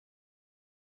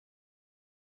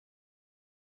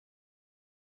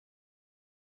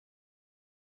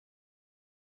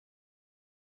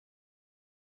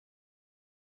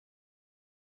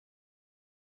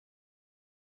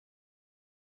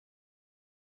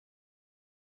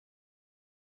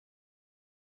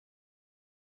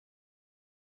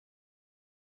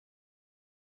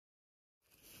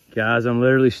 Guys, I'm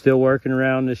literally still working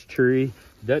around this tree.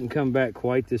 It doesn't come back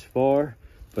quite this far,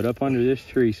 but up under this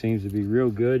tree seems to be real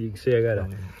good. You can see I got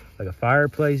a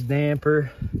fireplace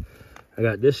damper. I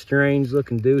got this strange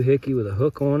looking doohickey with a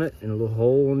hook on it and a little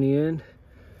hole on the end.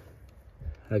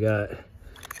 I got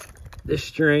this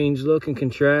strange looking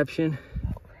contraption.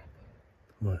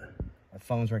 What? My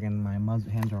phone's ringing, my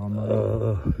hands are on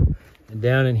mud. And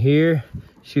down in here,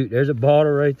 shoot, there's a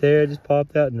bottle right there. It just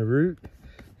popped out in the root.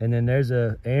 And then there's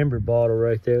a amber bottle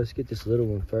right there. Let's get this little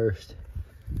one first.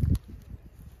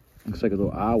 Looks like a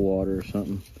little eye water or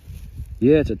something.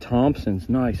 Yeah, it's a Thompson's.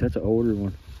 Nice, that's an older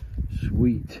one.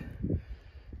 Sweet.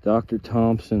 Dr.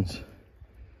 Thompson's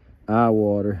eye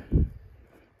water, I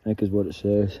think is what it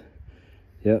says.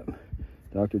 Yep,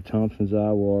 Dr. Thompson's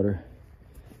eye water.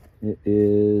 It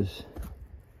is,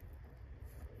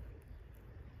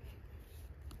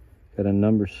 got a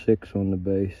number 6 on the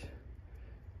base.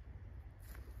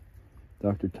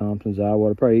 Dr. Thompson's eye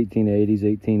water, probably 1880s,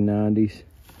 1890s.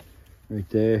 Right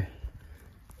there,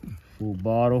 full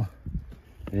bottle.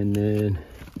 And then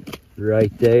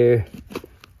right there,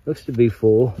 looks to be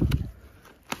full.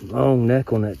 Long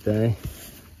neck on that thing.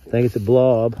 I think it's a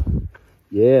blob.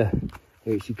 Yeah,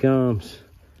 here she comes.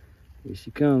 Here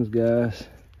she comes, guys.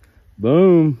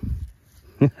 Boom.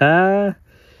 Yes,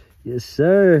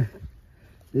 sir.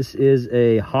 This is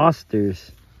a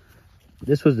Hoster's.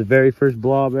 This was the very first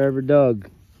blob I ever dug.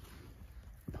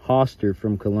 Hoster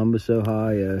from Columbus,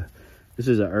 Ohio. This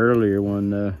is an earlier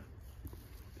one,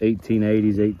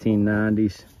 1880s,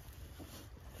 1890s.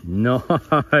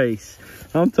 Nice.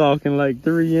 I'm talking like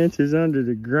 3 inches under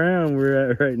the ground we're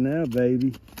at right now,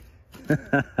 baby.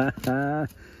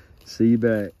 See you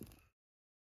back.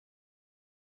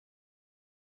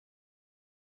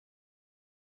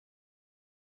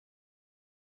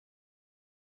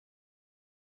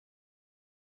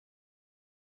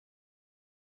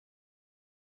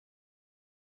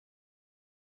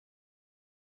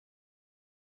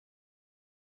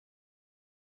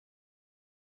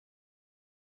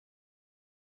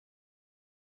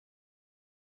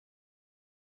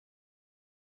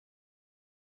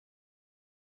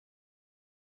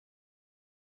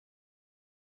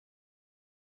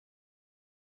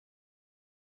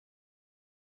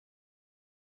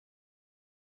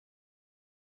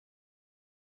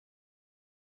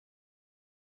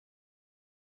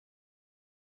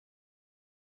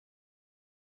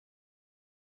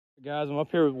 Guys, I'm up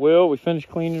here with Will. We finished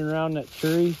cleaning around that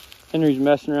tree. Henry's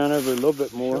messing around over a little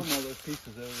bit more.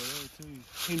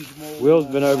 Will's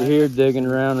been over here digging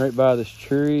around right by this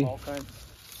tree.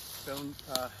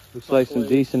 Looks like some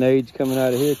decent age coming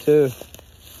out of here too.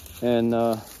 And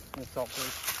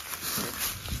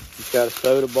he's got a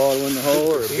soda bottle in the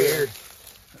hole or a beer.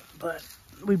 But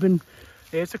we've been,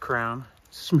 yeah, it's a crown.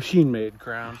 It's a machine-made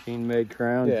crown. Machine-made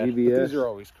crown, yeah, GBS. These are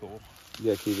always cool.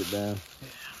 You gotta keep it down. Yeah.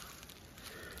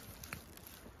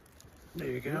 There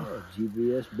you go. Oh,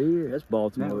 GBS beer. That's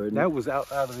Baltimore. That was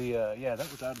out of the yeah, that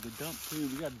was out of the dump too.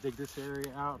 We got to dig this area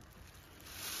out.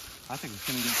 I think it's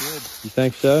gonna be good. You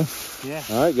think so? Yeah.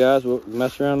 All right, guys. We'll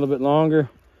mess around a little bit longer.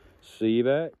 See you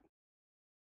back.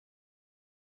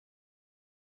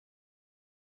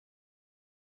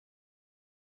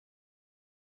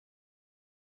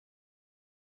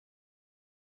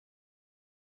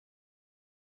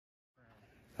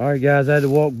 All right, guys. I had to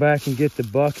walk back and get the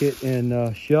bucket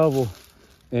and shovel.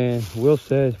 And Will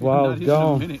says while I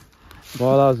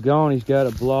was gone, he's got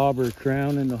a blob or a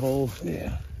crown in the hole.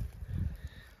 Yeah.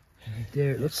 Right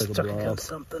there, it looks like a blob.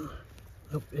 Something.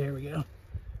 Oh, there we go.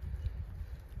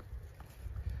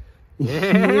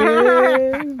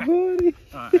 Yeah, buddy.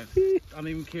 I don't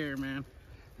even care, man.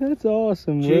 That's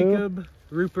awesome, Will. Jacob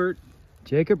Rupert,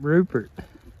 Jacob Rupert.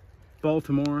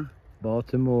 Baltimore.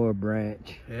 Baltimore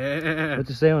branch. Yeah. What's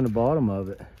it say on the bottom of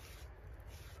it?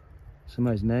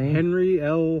 Somebody's name? Henry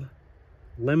L.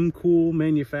 Lemcool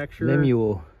manufacturer.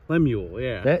 Lemuel. Lemuel,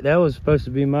 yeah. That was supposed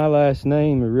to be my last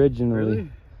name originally. Really?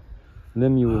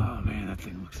 Lemuel. Oh man, that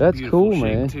thing looks That's beautiful cool, shape,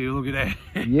 man. Too. Look at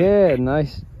that. Yeah,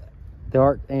 nice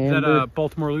dark amber. Is that a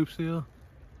Baltimore loop seal?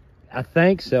 I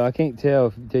think so. I can't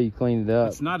tell until you clean it up.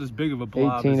 It's not as big of a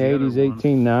blob as the 1880s, other one.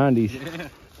 1890s. Yeah.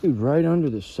 Dude, right under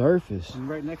the surface. And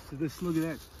right next to this, look at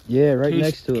that. Yeah, right Case-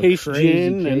 next to a case crazy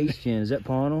gin and- case gin. Is that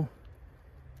Pownell?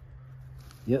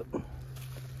 Yep.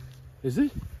 Is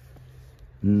it?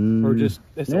 Mm, Or just,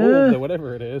 it's yeah. old,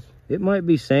 whatever it is. It might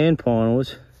be sand Pownell.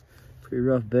 It's pretty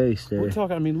rough base there. We're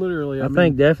talking, I mean, literally, I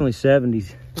think definitely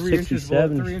 70s, 3 60s, inches below,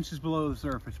 70s. 3 inches below the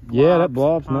surface. Yeah, that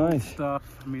blob's pound nice. Stuff.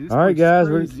 I mean, this All right, place guys,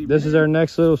 crazy, this is man. our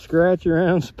next little scratch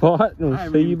around spot, and I we'll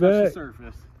haven't see even you touched the back.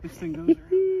 surface. This thing goes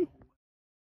around.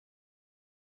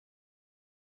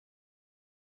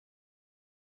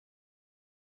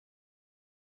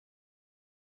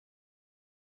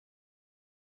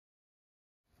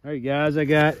 All right, guys, I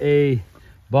got a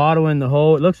bottle in the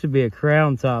hole. It looks to be a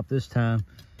crown top this time.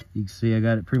 You can see I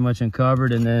got it pretty much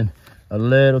uncovered, and then a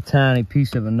little tiny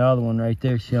piece of another one right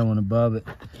there showing above it.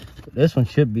 But this one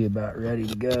should be about ready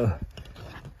to go.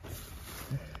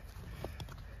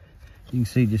 You can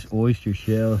see just oyster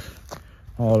shells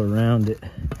all around it.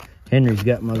 Henry's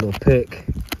got my little pick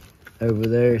over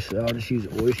there, so I'll just use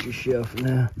an oyster shell for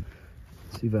now.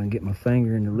 See if I can get my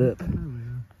finger in the lip.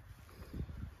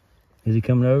 Is he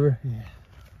coming over? Yeah.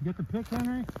 You got the pick,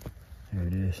 Henry? There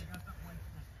it is.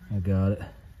 I got it.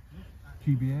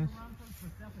 GBS?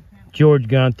 George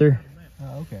Gunther.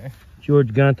 Oh, okay.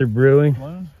 George Gunther Brewing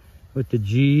Blown? with the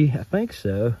G. I think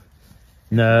so.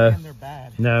 No. And they're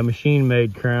bad. No, machine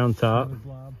made crown top. Another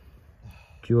blob.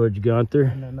 George Gunther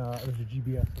And then there's a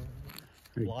GBS.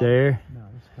 right blob? there. No,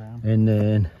 this crown. And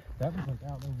then That was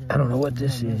like out over I don't know what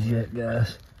this is yet,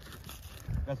 guys.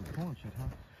 That's a corn shit, huh?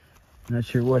 Not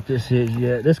sure what this is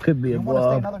yet. This could be a You want to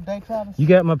stay blob. another day, Travis? You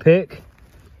got my pick?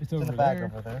 It's It's over in the bag there.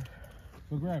 over there.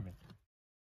 Go grab it.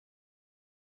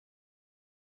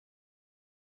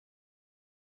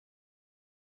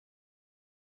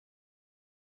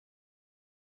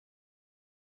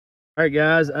 All right,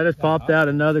 guys, I just popped out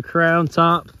another crown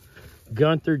top.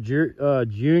 Gunther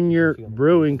Junior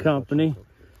Brewing Company.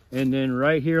 And then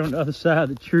right here on the other side of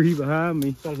the tree behind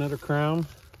me, Got another crown.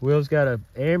 Will's got an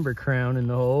amber crown in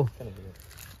the hole. It's gonna be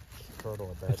a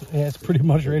turtle, I bet. Yeah, it's pretty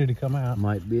much ready to come out.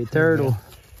 Might be a turtle.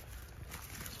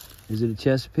 Is it a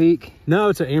Chesapeake? No,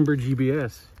 it's an amber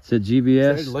GBS. It's a It's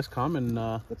GBS. less common.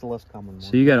 That's a less common one.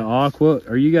 So you got an aqua,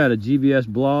 or you got a GBS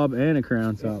blob and a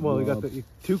crown top Well, you blob. got the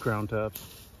 2 crown tops.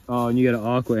 Oh, and you got an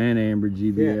aqua and amber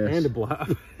GBS. Yeah, and a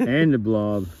blob. And the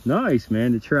blob. Nice,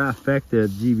 man. The trifecta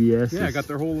of GBS. Yeah, I got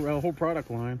their whole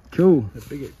product line. Cool.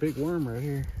 That big worm right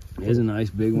here. There's a nice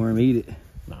big worm. Eat it.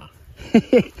 Nah.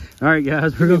 All right,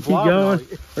 guys, we're gonna keep blob going.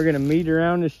 now. We're gonna meet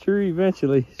around this tree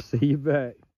eventually. See you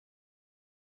back.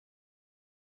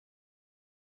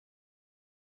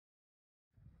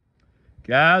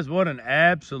 Guys, what an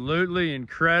absolutely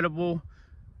incredible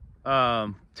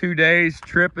 2 days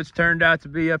trip it's turned out to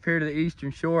be up here to the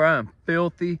Eastern Shore. I am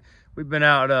filthy. We've been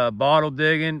out bottle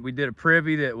digging. We did a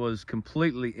privy that was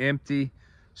completely empty.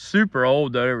 Super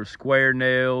old though. There were square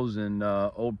nails and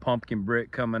old pumpkin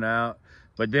brick coming out.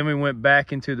 But then we went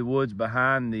back into the woods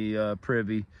behind the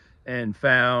privy and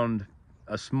found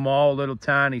a small little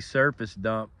tiny surface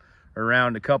dump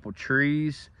around a couple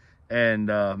trees. And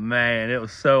man, it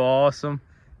was so awesome.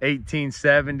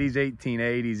 1870s,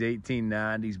 1880s,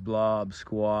 1890s blobs,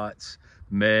 squats,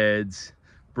 meds,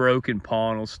 broken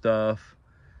Pownell stuff.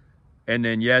 And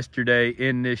then yesterday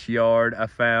in this yard, I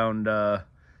found the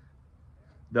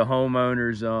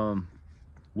homeowner's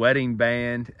wedding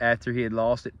band after he had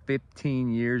lost it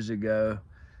 15 years ago.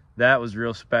 That was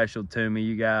real special to me.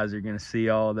 You guys are going to see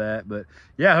all that. But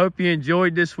yeah, I hope you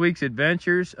enjoyed this week's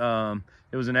adventures.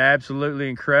 It was an absolutely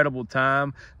incredible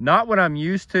time. Not what I'm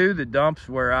used to. The dumps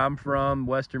where I'm from,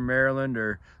 Western Maryland,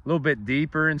 are a little bit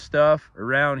deeper and stuff.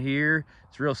 Around here,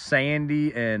 it's real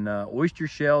sandy and oyster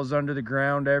shells under the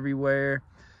ground everywhere.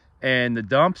 And the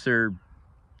dumps are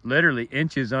literally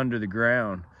inches under the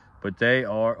ground, but they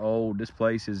are old. This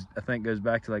place is, I think, goes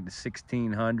back to like the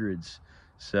 1600s.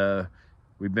 So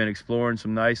we've been exploring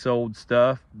some nice old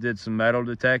stuff. Did some metal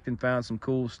detecting, found some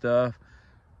cool stuff.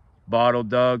 Bottle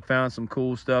dug, found some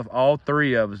cool stuff. All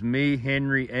three of us, me,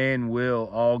 Henry, and Will,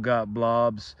 all got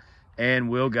blobs. And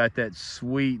Will got that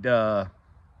sweet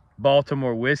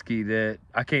Baltimore whiskey that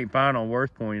I can't find on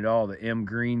Worth Point at all, the M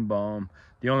Greenbaum.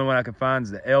 The only one I can find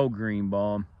is the L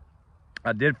Greenbaum.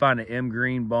 I did find an M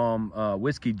Greenbaum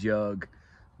whiskey jug,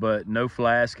 but no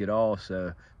flask at all.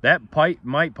 So that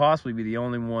might possibly be the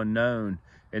only one known.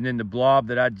 And then the blob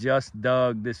that I just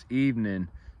dug this evening,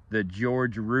 the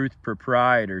George Ruth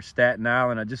Proprietor, Staten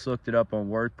Island. I just looked it up on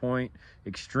Worth Point.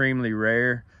 Extremely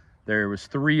rare. There was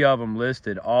 3 of them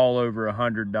listed, all over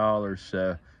 $100.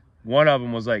 So one of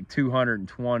them was like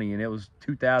 $220, and it was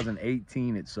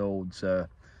 2018 it sold. So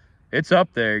it's up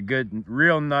there. Good,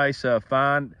 real nice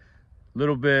find. A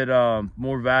little bit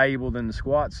more valuable than the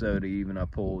squat soda even I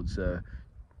pulled. So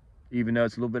even though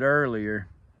it's a little bit earlier,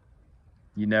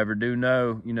 you never do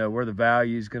know, you know, where the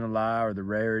value is going to lie or the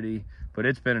rarity. But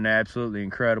it's been an absolutely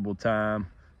incredible time.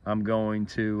 I'm going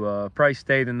to probably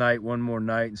stay the night one more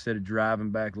night instead of driving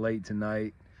back late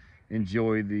tonight.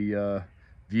 Enjoy the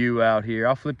view out here.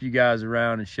 I'll flip you guys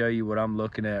around and show you what I'm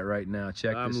looking at right now.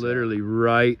 Check this out. I'm literally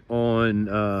right on,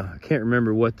 I can't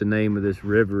remember what the name of this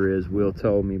river is, Will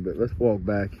told me, but let's walk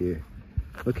back here.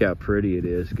 Look how pretty it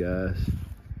is, guys.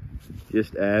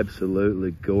 Just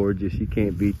absolutely gorgeous. You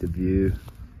can't beat the view.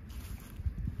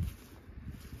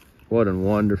 What a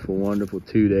wonderful, wonderful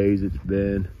 2 days it's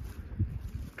been.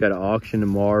 Got an auction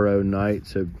tomorrow night,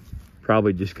 so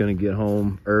probably just gonna get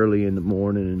home early in the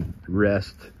morning and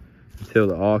rest until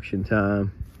the auction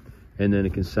time, and then a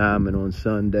consignment on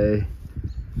Sunday.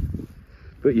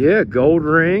 But yeah, gold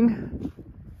ring,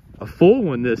 a full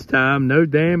one this time, no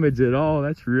damage at all.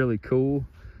 That's really cool.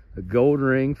 A gold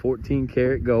ring, 14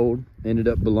 karat gold, ended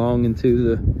up belonging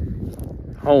to the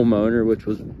homeowner, which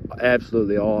was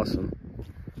absolutely awesome.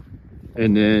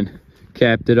 And then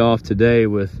capped it off today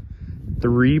with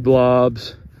 3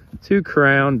 blobs, 2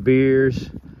 Crown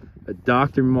beers, a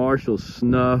Dr. Marshall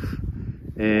snuff,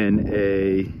 and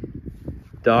a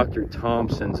Dr.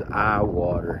 Thompson's eye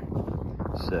water.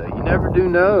 So you never do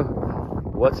know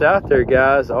what's out there,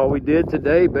 guys. All we did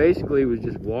today basically was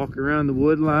just walk around the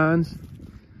wood lines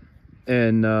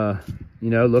and you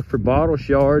know, look for bottle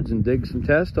shards and dig some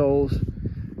test holes,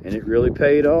 and it really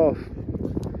paid off.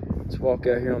 Let's walk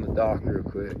out here on the dock real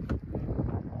quick.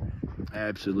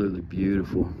 Absolutely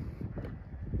beautiful.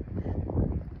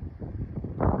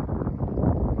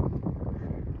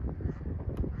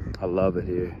 I love it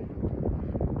here.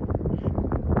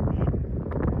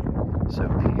 So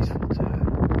peaceful too.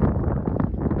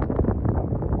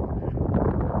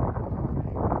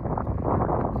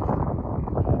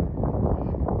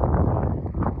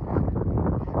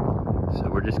 So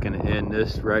we're just gonna end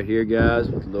this right here, guys,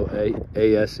 with a little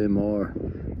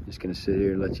ASMR. Just gonna sit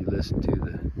here and let you listen to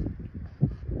the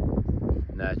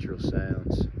natural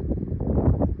sounds.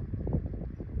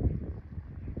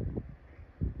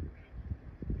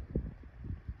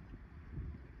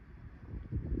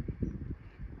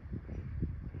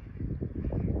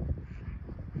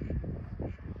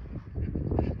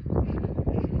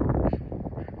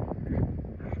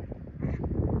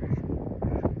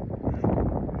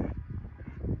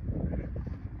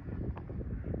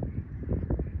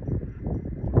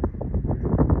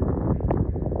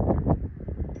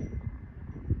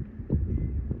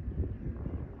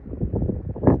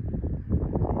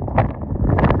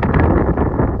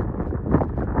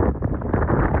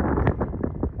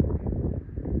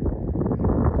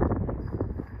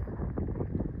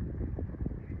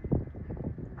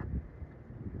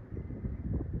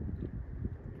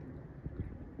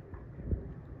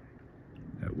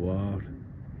 Wild.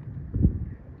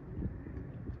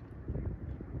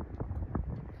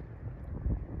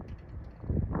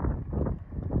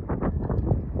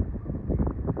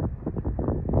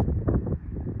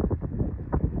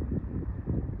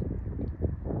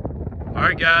 All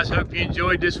right, guys, hope you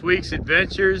enjoyed this week's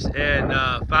adventures and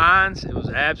finds. It was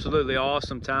absolutely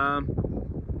awesome time,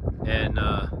 and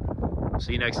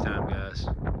see you next time, guys.